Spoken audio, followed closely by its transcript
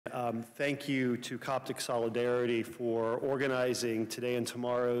Thank you to Coptic Solidarity for organizing today and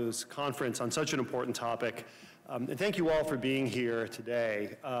tomorrow's conference on such an important topic. And thank you all for being here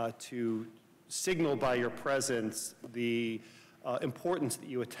today to signal by your presence the importance that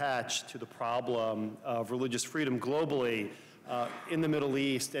you attach to the problem of religious freedom globally in the Middle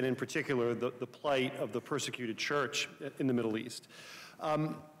East, and in particular, the plight of the persecuted church in the Middle East.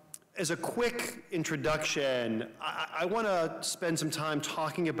 As a quick introduction, I want to spend some time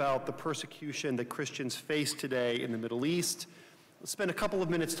talking about the persecution that Christians face today in the Middle East. Let's spend a couple of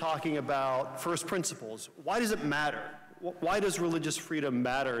minutes talking about first principles. Why does it matter? Why does religious freedom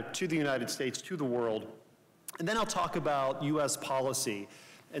matter to the United States, to the world? And then I'll talk about U.S. policy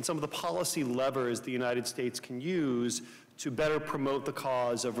and some of the policy levers the United States can use to better promote the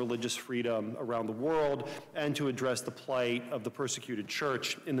cause of religious freedom around the world and to address the plight of the persecuted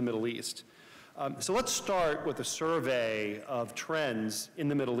church in the Middle East. So let's start with a survey of trends in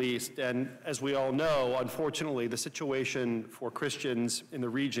the Middle East. And as we all know, unfortunately, the situation for Christians in the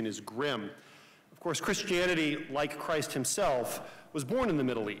region is grim. Of course, Christianity, like Christ himself, was born in the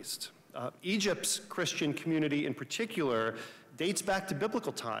Middle East. Egypt's Christian community in particular dates back to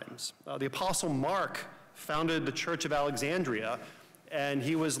biblical times. The Apostle Mark founded the Church of Alexandria, and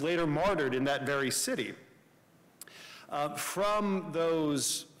he was later martyred in that very city. From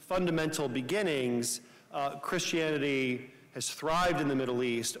those fundamental beginnings, Christianity has thrived in the Middle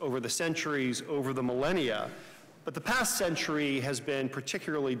East over the centuries, over the millennia, but the past century has been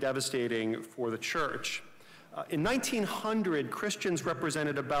particularly devastating for the church. In 1900, Christians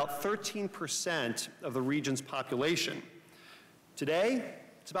represented about 13% of the region's population. Today,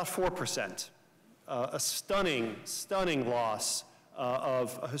 it's about 4%. A stunning loss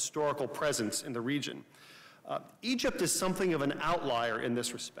of a historical presence in the region. Egypt is something of an outlier in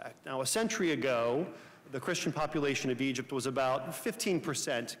this respect. Now, a century ago, the Christian population of Egypt was about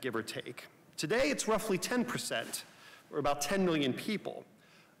 15%, give or take. Today, it's roughly 10%, or about 10 million people.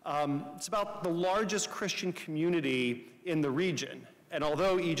 It's about the largest Christian community in the region. And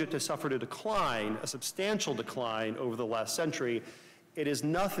although Egypt has suffered a decline, a substantial decline over the last century, it is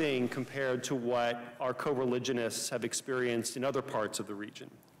nothing compared to what our co-religionists have experienced in other parts of the region.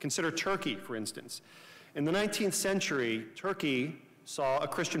 Consider Turkey, for instance. In the 19th century, Turkey saw a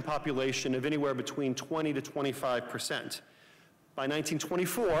Christian population of anywhere between 20 to 25%. By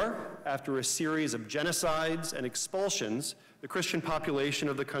 1924, after a series of genocides and expulsions, the Christian population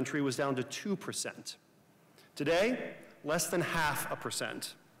of the country was down to 2%. Today, less than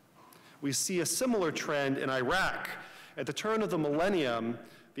 0.5%. We see a similar trend in Iraq. At the turn of the millennium,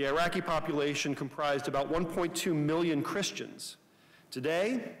 the Iraqi population comprised about 1.2 million Christians.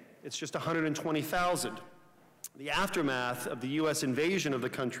 Today, it's just 120,000. The aftermath of the U.S. invasion of the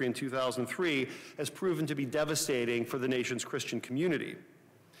country in 2003 has proven to be devastating for the nation's Christian community.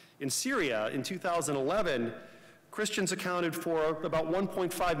 In Syria, in 2011, Christians accounted for about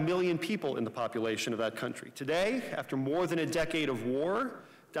 1.5 million people in the population of that country. Today, after more than a decade of war,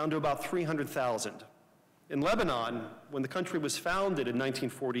 down to about 300,000. In Lebanon, when the country was founded in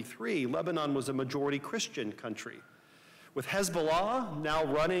 1943, Lebanon was a majority Christian country. With Hezbollah now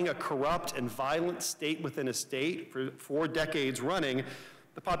running a corrupt and violent state within a state for 4 decades running,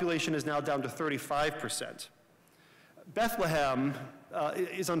 the population is now down to 35%. Bethlehem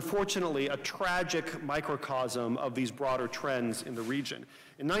is unfortunately a tragic microcosm of these broader trends in the region.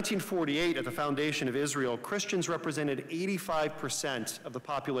 In 1948, at the foundation of Israel, Christians represented 85% of the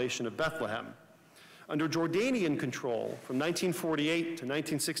population of Bethlehem. Under Jordanian control, from 1948 to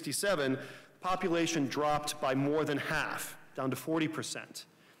 1967, the population dropped by more than half, down to 40%.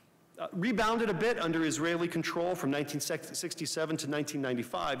 Rebounded a bit under Israeli control from 1967 to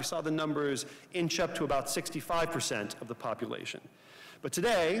 1995. You saw the numbers inch up to about 65% of the population. But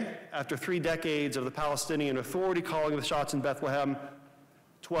today, after 3 decades of the Palestinian Authority calling the shots in Bethlehem,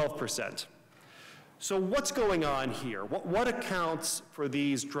 12%. So what's going on here? What accounts for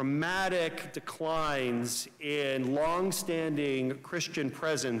these dramatic declines in long-standing Christian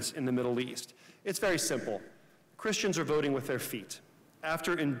presence in the Middle East? It's very simple. Christians are voting with their feet.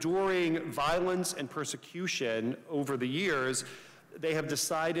 After enduring violence and persecution over the years, they have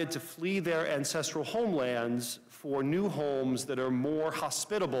decided to flee their ancestral homelands for new homes that are more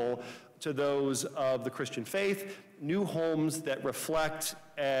hospitable to those of the Christian faith, new homes that reflect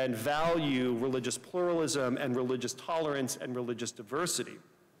and value religious pluralism and religious tolerance and religious diversity.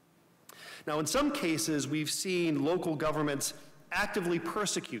 Now, in some cases, we've seen local governments actively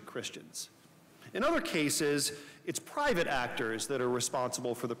persecute Christians. In other cases, it's private actors that are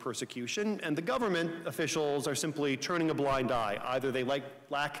responsible for the persecution, and the government officials are simply turning a blind eye. Either they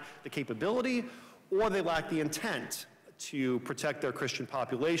lack the capability or they lack the intent to protect their Christian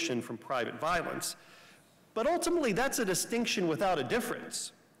population from private violence. But ultimately, that's a distinction without a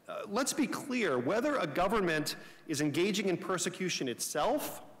difference. Let's be clear, whether a government is engaging in persecution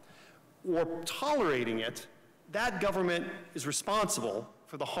itself or tolerating it, that government is responsible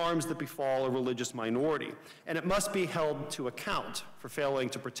for the harms that befall a religious minority, and it must be held to account for failing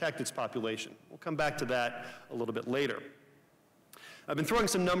to protect its population. We'll come back to that a little bit later. I've been throwing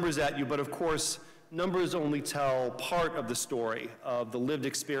some numbers at you, but of course, numbers only tell part of the story of the lived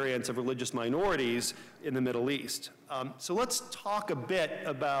experience of religious minorities in the Middle East. So let's talk a bit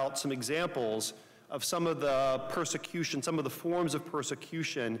about some examples of some of the persecution, some of the forms of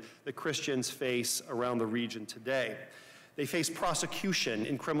persecution that Christians face around the region today. They face prosecution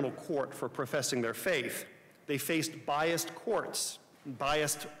in criminal court for professing their faith. They faced biased courts,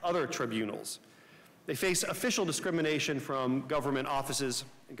 biased other tribunals. They face official discrimination from government offices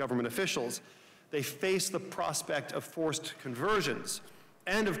and government officials. They face the prospect of forced conversions,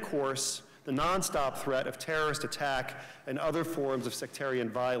 and of course, the nonstop threat of terrorist attack and other forms of sectarian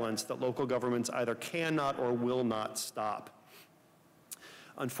violence that local governments either cannot or will not stop.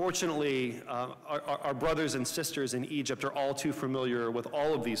 Unfortunately, our brothers and sisters in Egypt are all too familiar with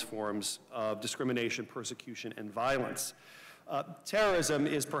all of these forms of discrimination, persecution, and violence. Terrorism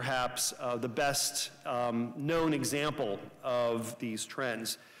is perhaps the best known example of these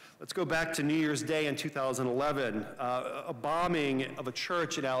trends. Let's go back to New Year's Day in 2011. A bombing of a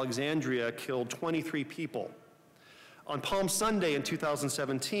church in Alexandria killed 23 people. On Palm Sunday in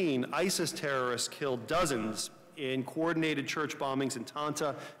 2017, ISIS terrorists killed dozens in coordinated church bombings in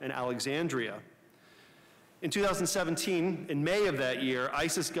Tanta and Alexandria. In 2017, in May of that year,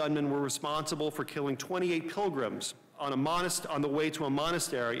 ISIS gunmen were responsible for killing 28 pilgrims on the way to a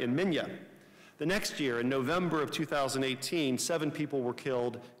monastery in Minya. The next year, in November of 2018, 7 people were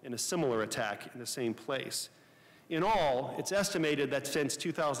killed in a similar attack in the same place. In all, it's estimated that since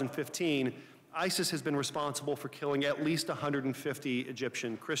 2015, ISIS has been responsible for killing at least 150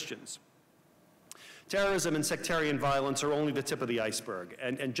 Egyptian Christians. Terrorism and sectarian violence are only the tip of the iceberg,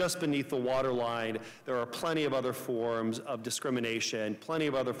 and just beneath the waterline, there are plenty of other forms of discrimination, plenty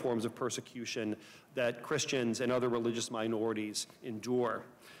of other forms of persecution that Christians and other religious minorities endure.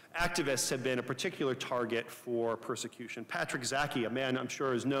 Activists have been a particular target for persecution. Patrick Zaki, a man I'm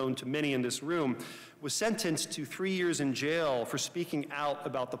sure is known to many in this room, was sentenced to 3 years in jail for speaking out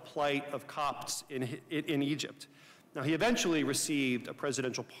about the plight of Copts in Egypt. Now, he eventually received a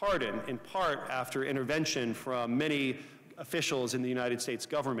presidential pardon, in part after intervention from many officials in the United States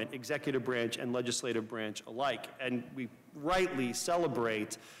government, executive branch and legislative branch alike, and we rightly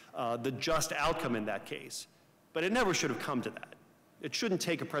celebrate the just outcome in that case. But it never should have come to that. It shouldn't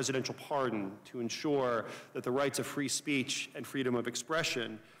take a presidential pardon to ensure that the rights of free speech and freedom of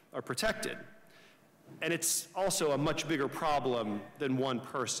expression are protected. And it's also a much bigger problem than one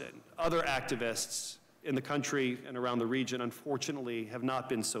person. Other activists in the country and around the region, unfortunately, have not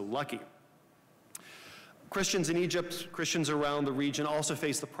been so lucky. Christians in Egypt, Christians around the region also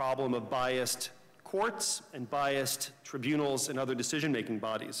face the problem of biased courts and biased tribunals and other decision-making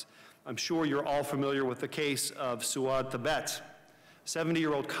bodies. I'm sure you're all familiar with the case of Suad Thabet, a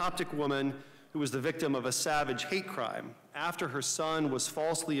 70-year-old Coptic woman who was the victim of a savage hate crime after her son was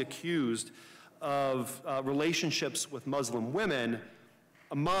falsely accused of relationships with Muslim women.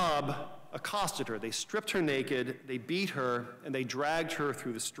 A mob accosted her. They stripped her naked, they beat her, and they dragged her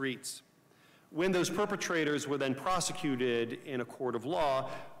through the streets. When those perpetrators were then prosecuted in a court of law,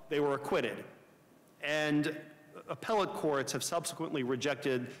 they were acquitted. And appellate courts have subsequently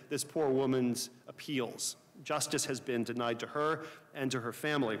rejected this poor woman's appeals. Justice has been denied to her and to her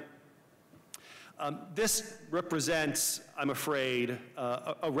family. This represents, I'm afraid,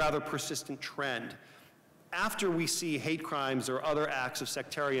 a rather persistent trend. After we see hate crimes or other acts of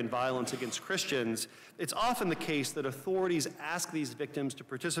sectarian violence against Christians, it's often the case that authorities ask these victims to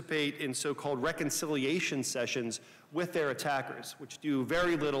participate in so-called reconciliation sessions with their attackers, which do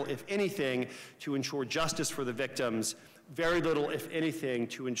very little, if anything, to ensure justice for the victims, very little, if anything,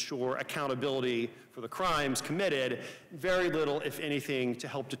 to ensure accountability for the crimes committed, very little, if anything, to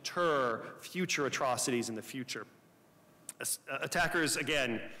help deter future atrocities in the future. Attackers,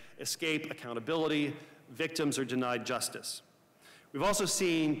 again, escape accountability. Victims are denied justice. We've also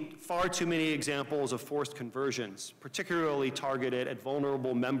seen far too many examples of forced conversions, particularly targeted at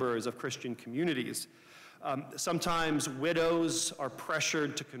vulnerable members of Christian communities. Sometimes widows are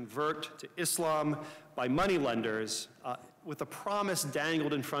pressured to convert to Islam by moneylenders with a promise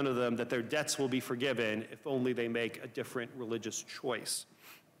dangled in front of them that their debts will be forgiven if only they make a different religious choice.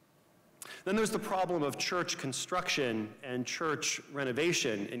 Then there's the problem of church construction and church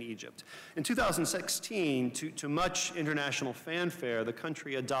renovation in Egypt. In 2016, to much international fanfare, the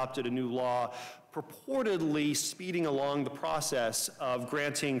country adopted a new law purportedly speeding along the process of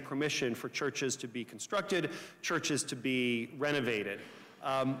granting permission for churches to be constructed, churches to be renovated.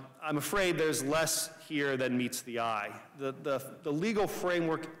 I'm afraid there's less here than meets the eye. The legal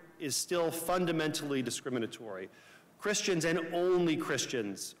framework is still fundamentally discriminatory. Christians and only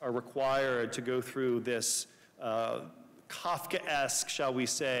Christians are required to go through this Kafkaesque, shall we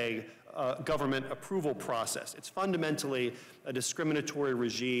say, government approval process. It's fundamentally a discriminatory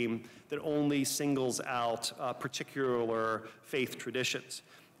regime that only singles out particular faith traditions.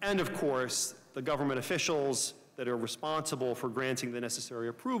 And of course, the government officials that are responsible for granting the necessary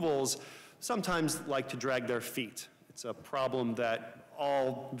approvals sometimes like to drag their feet. It's a problem that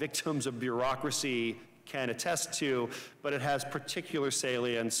all victims of bureaucracy can attest to, but it has particular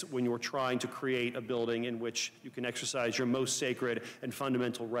salience when you're trying to create a building in which you can exercise your most sacred and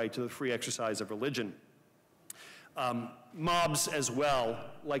fundamental right to the free exercise of religion. Mobs as well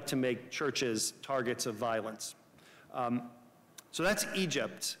like to make churches targets of violence. So that's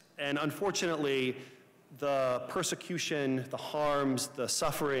Egypt, and unfortunately, the persecution, the harms, the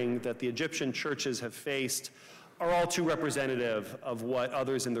suffering that the Egyptian churches have faced are all too representative of what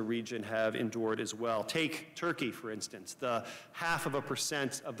others in the region have endured as well. Take Turkey, for instance, the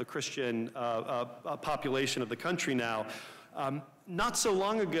 0.5% of the Christian population of the country now. Not so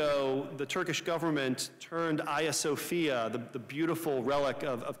long ago, the Turkish government turned Hagia Sophia, the beautiful relic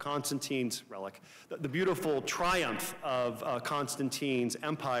of Constantine's the beautiful triumph of Constantine's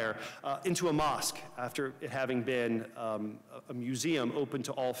empire, into a mosque after it having been a museum open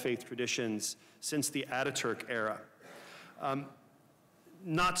to all faith traditions since the Ataturk era.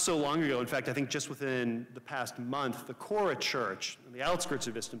 Not so long ago, in fact, I think just within the past month, the Kora Church on the outskirts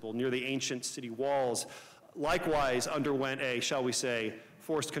of Istanbul, near the ancient city walls, likewise underwent a, shall we say,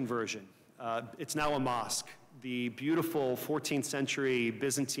 forced conversion. It's now a mosque. The beautiful 14th century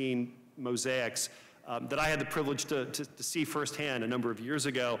Byzantine mosaics that I had the privilege to see firsthand a number of years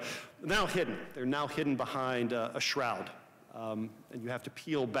ago, now hidden. They're now hidden behind a shroud. And you have to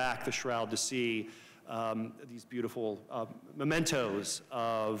peel back the shroud to see these beautiful mementos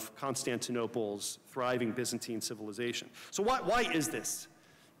of Constantinople's thriving Byzantine civilization. So why is this?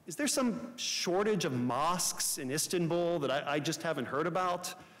 Is there some shortage of mosques in Istanbul that I just haven't heard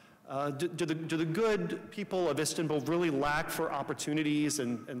about? Do the good people of Istanbul really lack for opportunities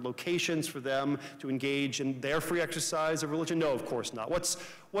and locations for them to engage in their free exercise of religion? No, of course not.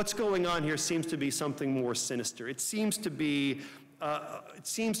 What's going on here seems to be something more sinister. It seems to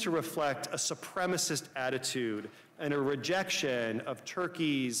reflect a supremacist attitude and a rejection of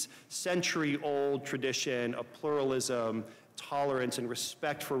Turkey's century-old tradition of pluralism, tolerance, and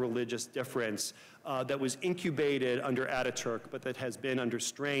respect for religious difference that was incubated under Ataturk, but that has been under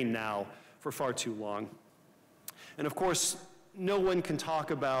strain now for far too long. And of course, no one can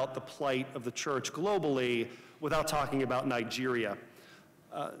talk about the plight of the church globally without talking about Nigeria.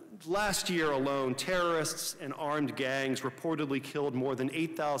 Last year alone, terrorists and armed gangs reportedly killed more than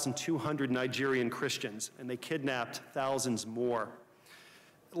 8,200 Nigerian Christians, and they kidnapped thousands more.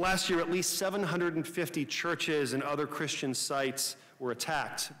 Last year, at least 750 churches and other Christian sites were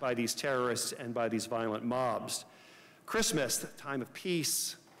attacked by these terrorists and by these violent mobs. Christmas, the time of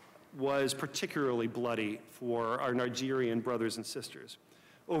peace, was particularly bloody for our Nigerian brothers and sisters.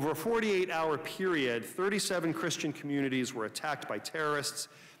 Over a 48-hour period, 37 Christian communities were attacked by terrorists,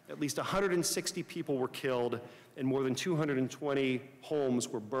 at least 160 people were killed, and more than 220 homes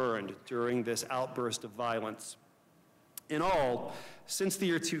were burned during this outburst of violence. In all, since the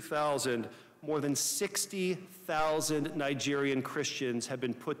year 2000, more than 60,000 Nigerian Christians have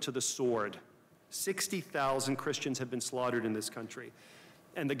been put to the sword. 60,000 Christians have been slaughtered in this country.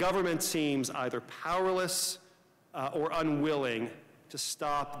 And the government seems either powerless or unwilling to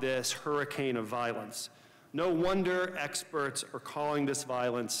stop this hurricane of violence. No wonder experts are calling this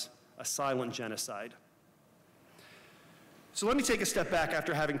violence a silent genocide. So let me take a step back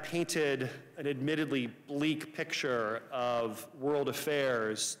after having painted an admittedly bleak picture of world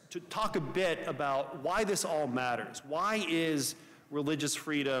affairs to talk a bit about why this all matters. Why is religious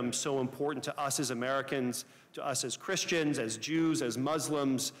freedom so important to us as Americans, to us as Christians, as Jews, as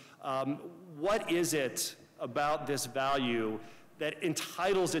Muslims? What is it about this value that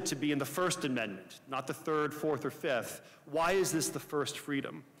entitles it to be in the First Amendment, not the third, fourth, or fifth? Why is this the first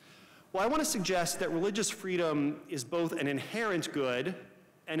freedom? Well, I want to suggest that religious freedom is both an inherent good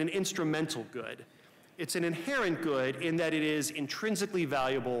and an instrumental good. It's an inherent good in that it is intrinsically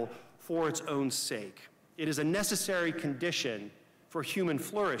valuable for its own sake. It is a necessary condition for human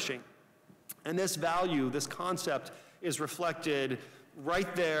flourishing. And this value, this concept, is reflected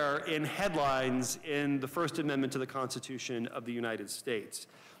right there in headlines in the First Amendment to the Constitution of the United States.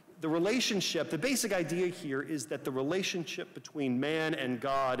 The relationship, the basic idea here is that the relationship between man and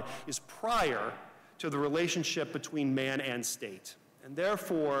God is prior to the relationship between man and state. And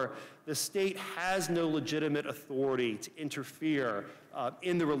therefore, the state has no legitimate authority to interfere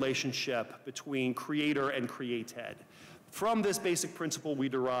in the relationship between creator and created. From this basic principle, we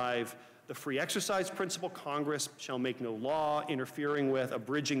derive the free exercise principle. Congress shall make no law interfering with,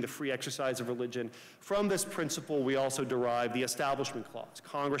 abridging the free exercise of religion. From this principle, we also derive the Establishment Clause.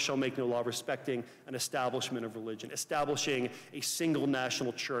 Congress shall make no law respecting an establishment of religion, establishing a single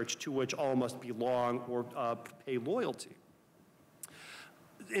national church to which all must belong or pay loyalty.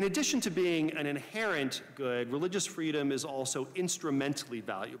 In addition to being an inherent good, religious freedom is also instrumentally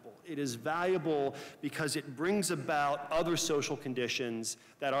valuable. It is valuable because it brings about other social conditions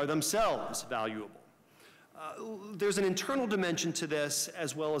that are themselves valuable. There's an internal dimension to this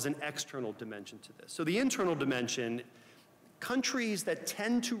as well as an external dimension to this. So the internal dimension, countries that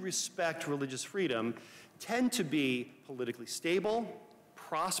tend to respect religious freedom tend to be politically stable,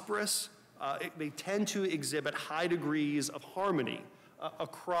 prosperous. They tend to exhibit high degrees of harmony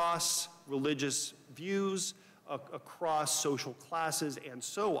across religious views, across social classes, and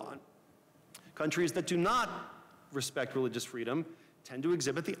so on. Countries that do not respect religious freedom tend to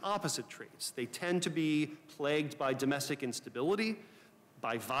exhibit the opposite traits. They tend to be plagued by domestic instability,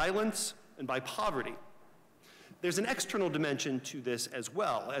 by violence, and by poverty. There's an external dimension to this as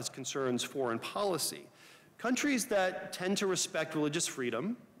well, as concerns foreign policy. Countries that tend to respect religious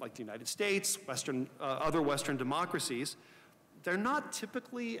freedom, like the United States, other Western democracies, they're not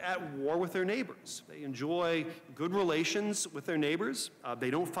typically at war with their neighbors. They enjoy good relations with their neighbors.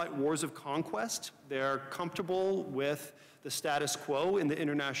 They don't fight wars of conquest. They're comfortable with the status quo in the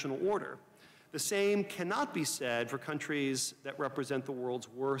international order. The same cannot be said for countries that represent the world's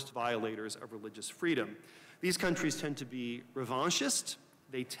worst violators of religious freedom. These countries tend to be revanchist.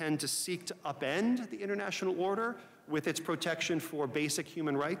 They tend to seek to upend the international order with its protection for basic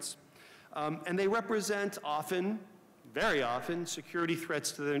human rights. And they represent often, very often, security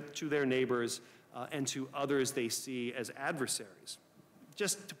threats to their neighbors and to others they see as adversaries.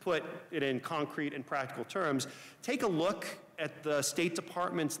 Just to put it in concrete and practical terms, take a look at the State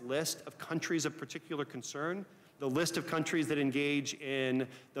Department's list of countries of particular concern, the list of countries that engage in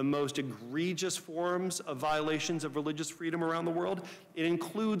the most egregious forms of violations of religious freedom around the world. It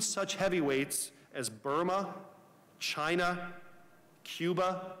includes such heavyweights as Burma, China,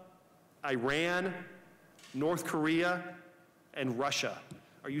 Cuba, Iran, North Korea, and Russia.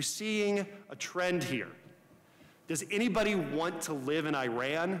 Are you seeing a trend here? Does anybody want to live in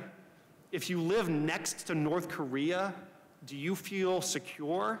Iran? If you live next to North Korea, do you feel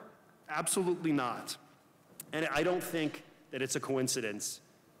secure? Absolutely not. And I don't think that it's a coincidence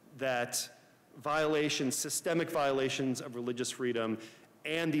that violations, systemic violations of religious freedom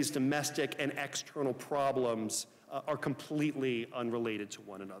and these domestic and external problems are completely unrelated to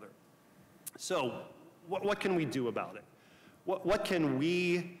one another. So, what can we do about it? What can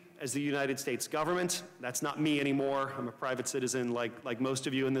we, as the United States government, that's not me anymore, I'm a private citizen like most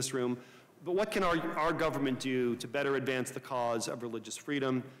of you in this room, but what can our government do to better advance the cause of religious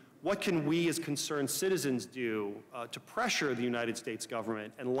freedom? What can we as concerned citizens do to pressure the United States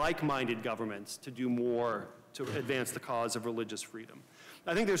government and like-minded governments to do more to advance the cause of religious freedom?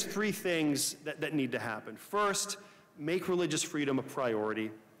 I think there's three things that need to happen. First, make religious freedom a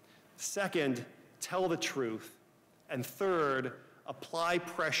priority. Second, tell the truth. And third, apply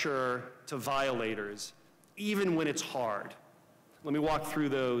pressure to violators, even when it's hard. Let me walk through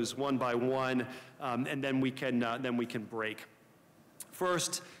those one by one, and then we can break.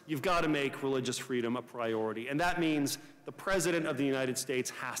 First, you've got to make religious freedom a priority, and that means the President of the United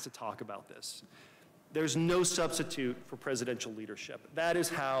States has to talk about this. There's no substitute for presidential leadership. That is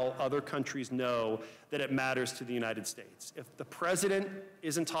how other countries know that it matters to the United States. If the President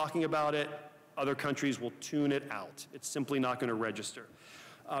isn't talking about it, other countries will tune it out. It's simply not going to register.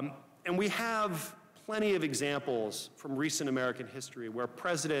 And we have plenty of examples from recent American history where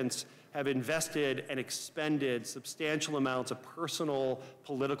presidents have invested and expended substantial amounts of personal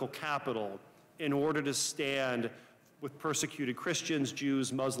political capital in order to stand with persecuted Christians,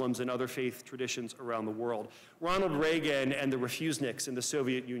 Jews, Muslims, and other faith traditions around the world. Ronald Reagan and the refuseniks in the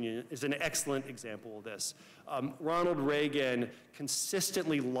Soviet Union is an excellent example of this. Ronald Reagan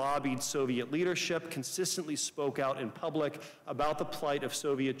consistently lobbied Soviet leadership, consistently spoke out in public about the plight of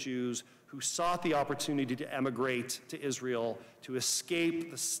Soviet Jews who sought the opportunity to emigrate to Israel to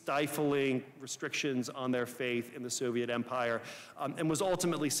escape the stifling restrictions on their faith in the Soviet Empire, and was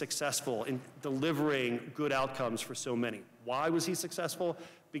ultimately successful in delivering good outcomes for so many. Why was he successful?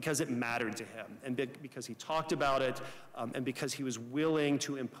 Because it mattered to him, and because he talked about it, and because he was willing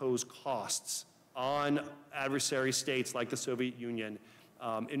to impose costs on adversary states like the Soviet Union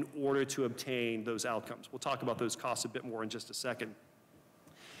in order to obtain those outcomes. We'll talk about those costs a bit more in just a second.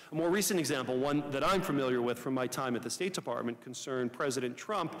 A more recent example, one that I'm familiar with from my time at the State Department, concerned President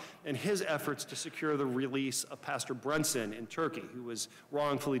Trump and his efforts to secure the release of Pastor Brunson in Turkey, who was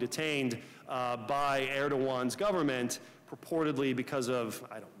wrongfully detained by Erdogan's government, purportedly because of,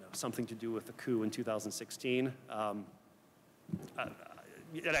 I don't know, something to do with the coup in 2016.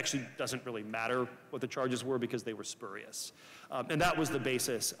 It actually doesn't really matter what the charges were because they were spurious. And that was the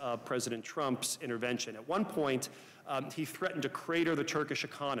basis of President Trump's intervention. At one point, he threatened to crater the Turkish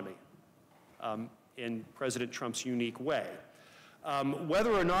economy in President Trump's unique way.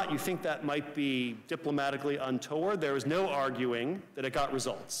 Whether or not you think that might be diplomatically untoward, there is no arguing that it got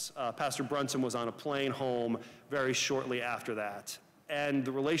results. Pastor Brunson was on a plane home very shortly after that. And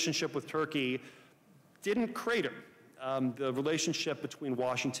the relationship with Turkey didn't crater. The relationship between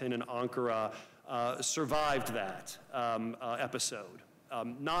Washington and Ankara survived that episode.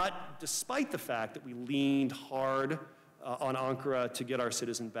 Not despite the fact that we leaned hard on Ankara to get our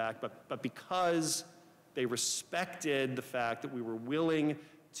citizen back, but because they respected the fact that we were willing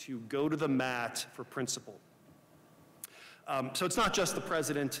to go to the mat for principle. So it's not just the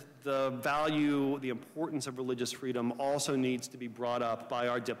president. The value, the importance of religious freedom also needs to be brought up by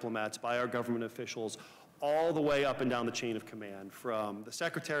our diplomats, by our government officials, all the way up and down the chain of command, from the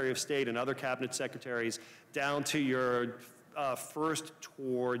Secretary of State and other cabinet secretaries down to your first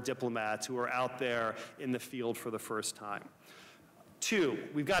tour diplomats who are out there in the field for the first time. Two,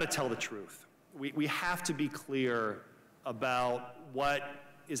 we've got to tell the truth. We have to be clear about what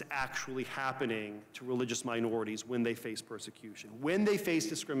is actually happening to religious minorities when they face persecution. When they face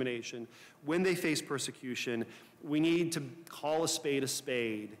discrimination, when they face persecution, we need to call a spade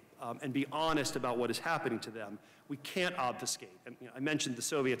and be honest about what is happening to them. We can't obfuscate. And, I mentioned the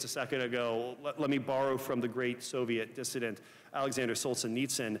Soviets a second ago. Let me borrow from the great Soviet dissident, Alexander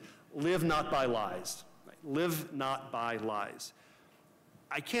Solzhenitsyn, live not by lies. Right? Live not by lies.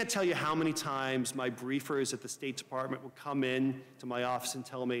 I can't tell you how many times my briefers at the State Department would come in to my office and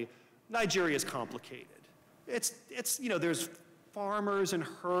tell me, Nigeria is complicated. It's there's farmers and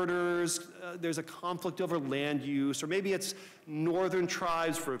herders, there's a conflict over land use, or maybe it's northern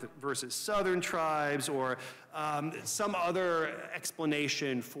tribes versus southern tribes, or some other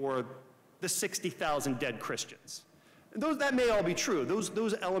explanation for the 60,000 dead Christians. And that may all be true.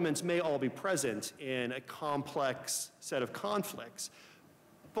 Those elements may all be present in a complex set of conflicts.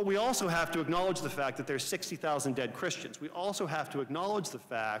 But we also have to acknowledge the fact that there's 60,000 dead Christians. We also have to acknowledge the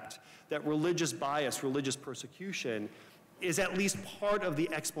fact that religious bias, religious persecution, is at least part of the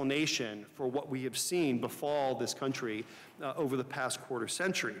explanation for what we have seen befall this country over the past quarter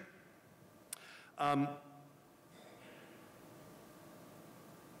century.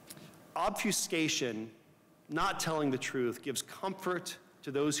 Obfuscation, not telling the truth, gives comfort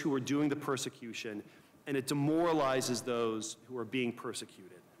to those who are doing the persecution, and it demoralizes those who are being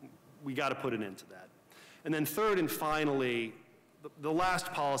persecuted. We got to put an end to that. And then third and finally, the last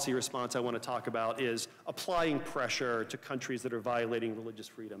policy response I want to talk about is applying pressure to countries that are violating religious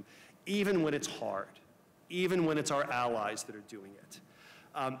freedom, even when it's hard, even when it's our allies that are doing it.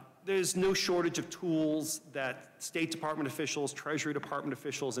 There's no shortage of tools that State Department officials, Treasury Department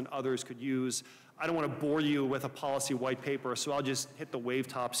officials, and others could use. I don't want to bore you with a policy white paper, so I'll just hit the wave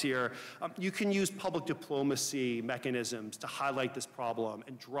tops here. You can use public diplomacy mechanisms to highlight this problem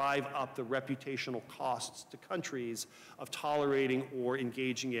and drive up the reputational costs to countries of tolerating or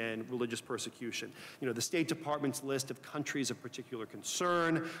engaging in religious persecution. The State Department's list of countries of particular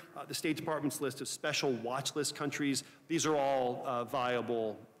concern, the State Department's list of special watch list countries, these are all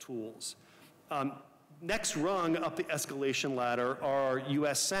viable tools. Next rung up the escalation ladder are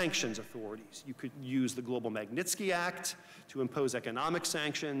U.S. sanctions authorities. You could use the Global Magnitsky Act to impose economic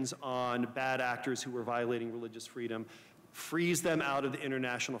sanctions on bad actors who are violating religious freedom, freeze them out of the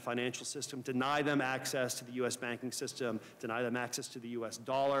international financial system, deny them access to the U.S. banking system, deny them access to the U.S.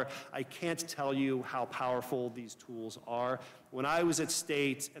 dollar. I can't tell you how powerful these tools are. When I was at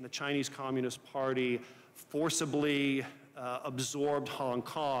State and the Chinese Communist Party forcibly absorbed Hong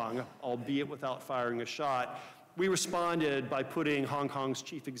Kong, albeit without firing a shot, we responded by putting Hong Kong's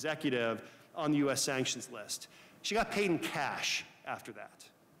chief executive on the U.S. sanctions list. She got paid in cash after that.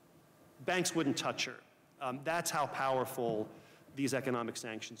 Banks wouldn't touch her. That's how powerful these economic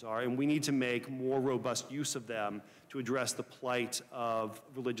sanctions are, and we need to make more robust use of them to address the plight of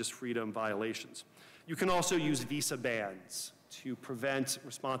religious freedom violations. You can also use visa bans to prevent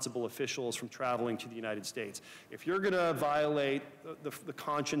responsible officials from traveling to the United States. If you're going to violate the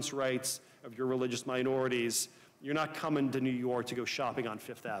conscience rights of your religious minorities, you're not coming to New York to go shopping on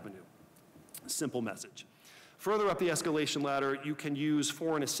Fifth Avenue. Simple message. Further up the escalation ladder, you can use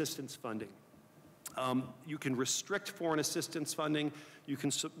foreign assistance funding. You can restrict foreign assistance funding. You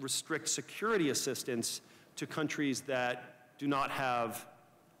can restrict security assistance to countries that do not have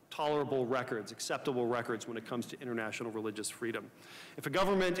tolerable records, acceptable records when it comes to international religious freedom. If a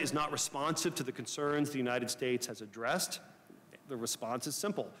government is not responsive to the concerns the United States has addressed, the response is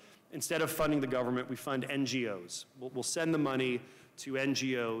simple. Instead of funding the government, we fund NGOs. We'll send the money to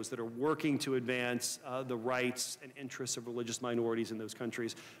NGOs that are working to advance the rights and interests of religious minorities in those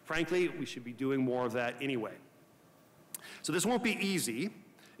countries. Frankly, we should be doing more of that anyway. So this won't be easy.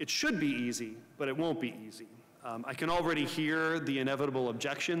 It should be easy, but it won't be easy. I can already hear the inevitable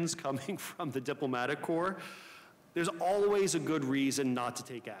objections coming from the diplomatic corps. There's always a good reason not to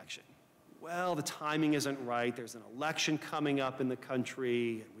take action. Well, the timing isn't right. There's an election coming up in the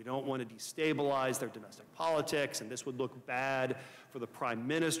country, and we don't want to destabilize their domestic politics, and this would look bad for the prime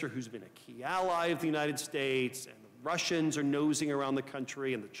minister, who's been a key ally of the United States, and the Russians are nosing around the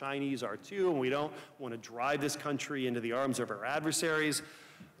country, and the Chinese are too, and we don't want to drive this country into the arms of our adversaries.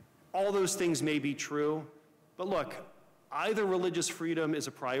 All those things may be true, but look, either religious freedom is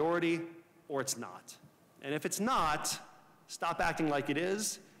a priority or it's not. And if it's not, stop acting like it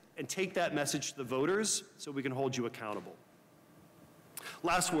is and take that message to the voters so we can hold you accountable.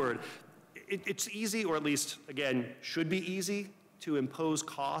 Last word, it's easy, or at least, again, should be easy to impose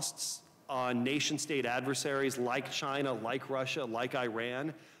costs on nation-state adversaries like China, like Russia, like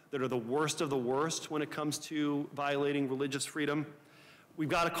Iran, that are the worst of the worst when it comes to violating religious freedom. We've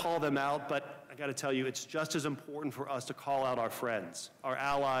got to call them out, but I got to tell you, it's just as important for us to call out our friends, our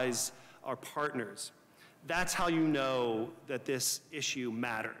allies, our partners. That's how you know that this issue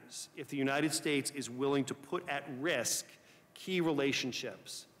matters. If the United States is willing to put at risk key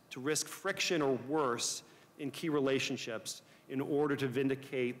relationships, to risk friction or worse in key relationships in order to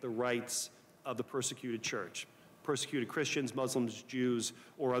vindicate the rights of the persecuted church, persecuted Christians, Muslims, Jews,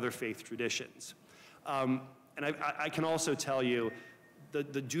 or other faith traditions. And I can also tell you, the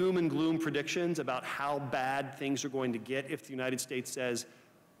doom and gloom predictions about how bad things are going to get if the United States says,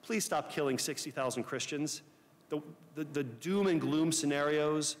 please stop killing 60,000 Christians, the doom and gloom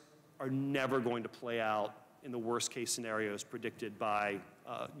scenarios are never going to play out in the worst case scenarios predicted by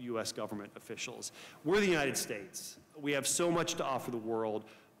US government officials. We're the United States. We have so much to offer the world.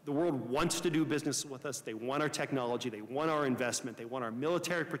 The world wants to do business with us. They want our technology. They want our investment. They want our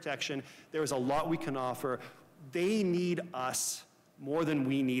military protection. There's a lot we can offer. They need us more than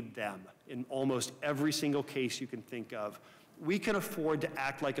we need them in almost every single case you can think of. We can afford to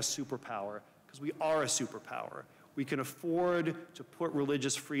act like a superpower because we are a superpower. We can afford to put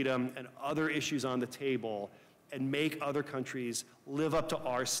religious freedom and other issues on the table and make other countries live up to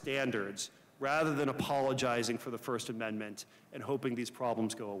our standards rather than apologizing for the First Amendment and hoping these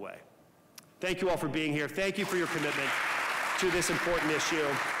problems go away. Thank you all for being here. Thank you for your commitment to this important issue.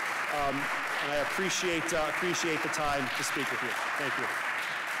 And I appreciate the time to speak with you. Thank you.